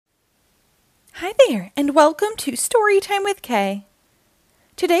Hi there, and welcome to Storytime with Kay.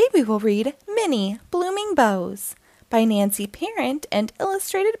 Today we will read Minnie, Blooming Bows by Nancy Parent and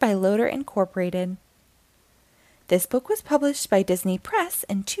illustrated by Loader Incorporated. This book was published by Disney Press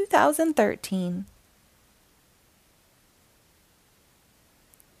in 2013.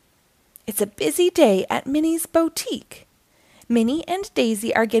 It's a busy day at Minnie's boutique. Minnie and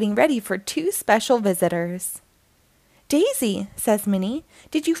Daisy are getting ready for two special visitors. "Daisy," says Minnie,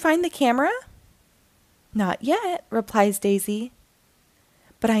 "did you find the camera?" "Not yet," replies Daisy.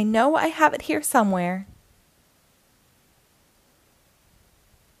 "But I know I have it here somewhere."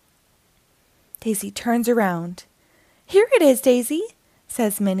 Daisy turns around. "Here it is, Daisy,"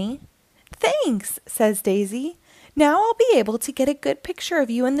 says Minnie. "Thanks," says Daisy. "Now I'll be able to get a good picture of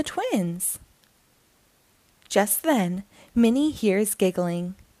you and the twins." Just then, Minnie hears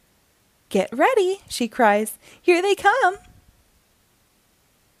giggling. "Get ready," she cries. "Here they come."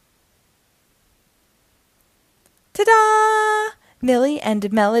 Ta-da! Millie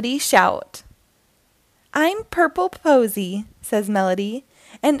and Melody shout. "I'm Purple Posy," says Melody.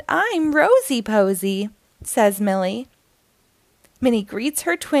 "And I'm Rosy Posy," says Millie. Minnie greets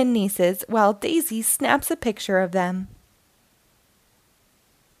her twin nieces while Daisy snaps a picture of them.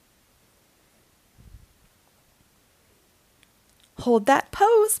 "Hold that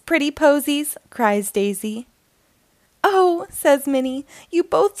pose, pretty posies," cries Daisy. "Oh," says Minnie, "you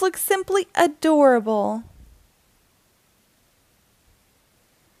both look simply adorable."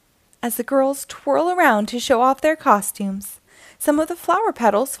 As the girls twirl around to show off their costumes, some of the flower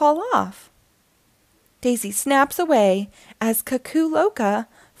petals fall off. Daisy snaps away as Cuckoo Loca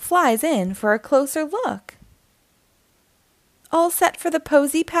flies in for a closer look. "All set for the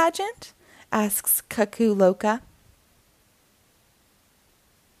posy pageant?" asks Cuckoo Loca.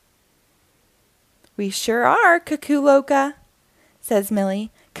 "We sure are, Cuckoo Loca," says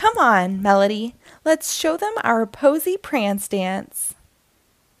Millie. "Come on, Melody, let's show them our posy prance dance."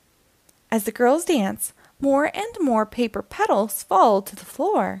 As the girls dance, more and more paper petals fall to the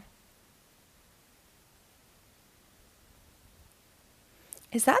floor.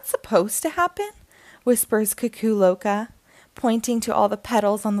 "Is that supposed to happen?" whispers Cuckoo Loca, pointing to all the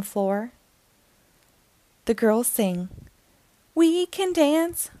petals on the floor. The girls sing, "We can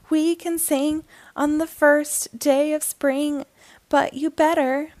dance, we can sing on the first day of spring, but you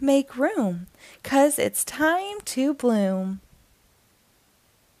better make room, 'cause it's time to bloom."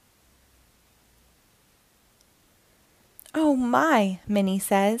 "Oh my," Minnie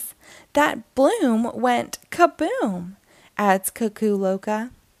says, "that bloom went kaboom," adds Cuckoo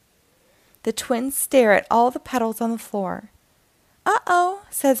Loca. The twins stare at all the petals on the floor. "Uh-oh,"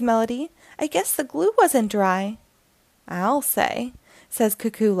 says Melody, "I guess the glue wasn't dry." "I'll say," says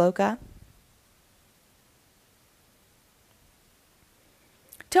Cuckoo Loca.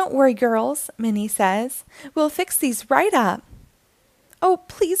 "Don't worry, girls," Minnie says. "We'll fix these right up." "Oh,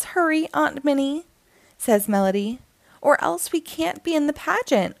 please hurry, Aunt Minnie," says Melody. "Or else we can't be in the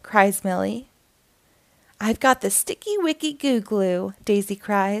pageant," cries Millie. "I've got the sticky wicky goo glue," Daisy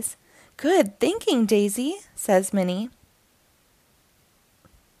cries. "Good thinking, Daisy," says Minnie.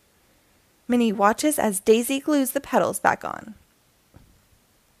 Minnie watches as Daisy glues the petals back on.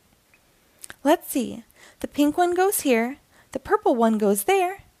 "Let's see. The pink one goes here. The purple one goes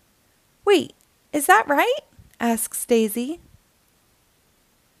there. Wait, is that right?" asks Daisy.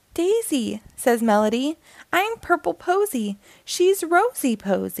 "Daisy," says Melody, "I'm Purple Posy. She's Rosy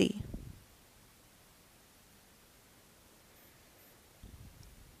Posy."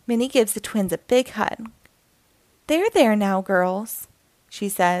 Minnie gives the twins a big hug. There now, girls," she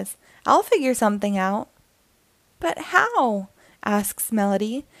says. "I'll figure something out." "But how?" asks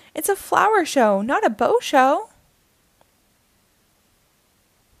Melody. "It's a flower show, not a bow show."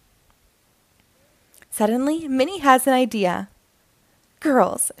 Suddenly, Minnie has an idea.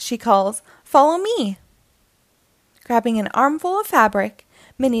 "Girls," she calls, "follow me." Grabbing an armful of fabric,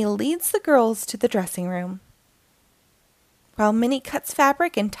 Minnie leads the girls to the dressing room. While Minnie cuts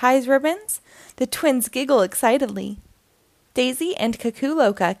fabric and ties ribbons, the twins giggle excitedly. Daisy and Cuckoo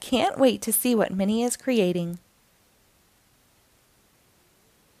Loca can't wait to see what Minnie is creating.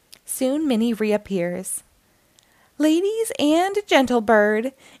 Soon Minnie reappears. "Ladies and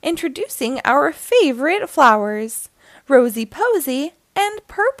gentlebird, introducing our favorite flowers, Rosy Posy and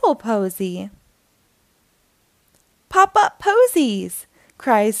Purple Posy." "Pop up posies,"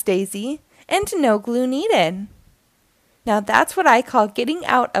 cries Daisy, "and no glue needed." "Now that's what I call getting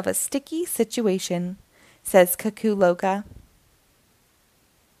out of a sticky situation," says Cuckoo Loca.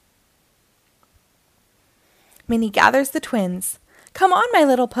 Minnie gathers the twins. "Come on, my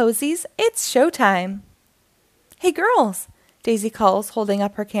little posies, it's showtime." "Hey girls," Daisy calls, holding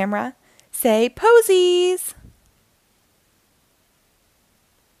up her camera. Say posies!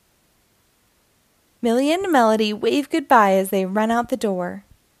 Millie and Melody wave goodbye as they run out the door.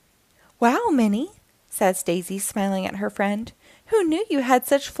 Wow, Minnie, says Daisy, smiling at her friend. Who knew you had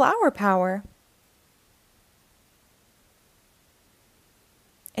such flower power?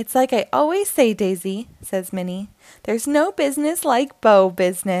 It's like I always say, Daisy, says Minnie. There's no business like beau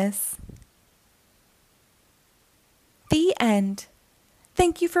business. The end.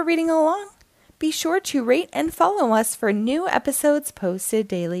 Thank you for reading along. Be sure to rate and follow us for new episodes posted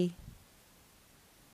daily.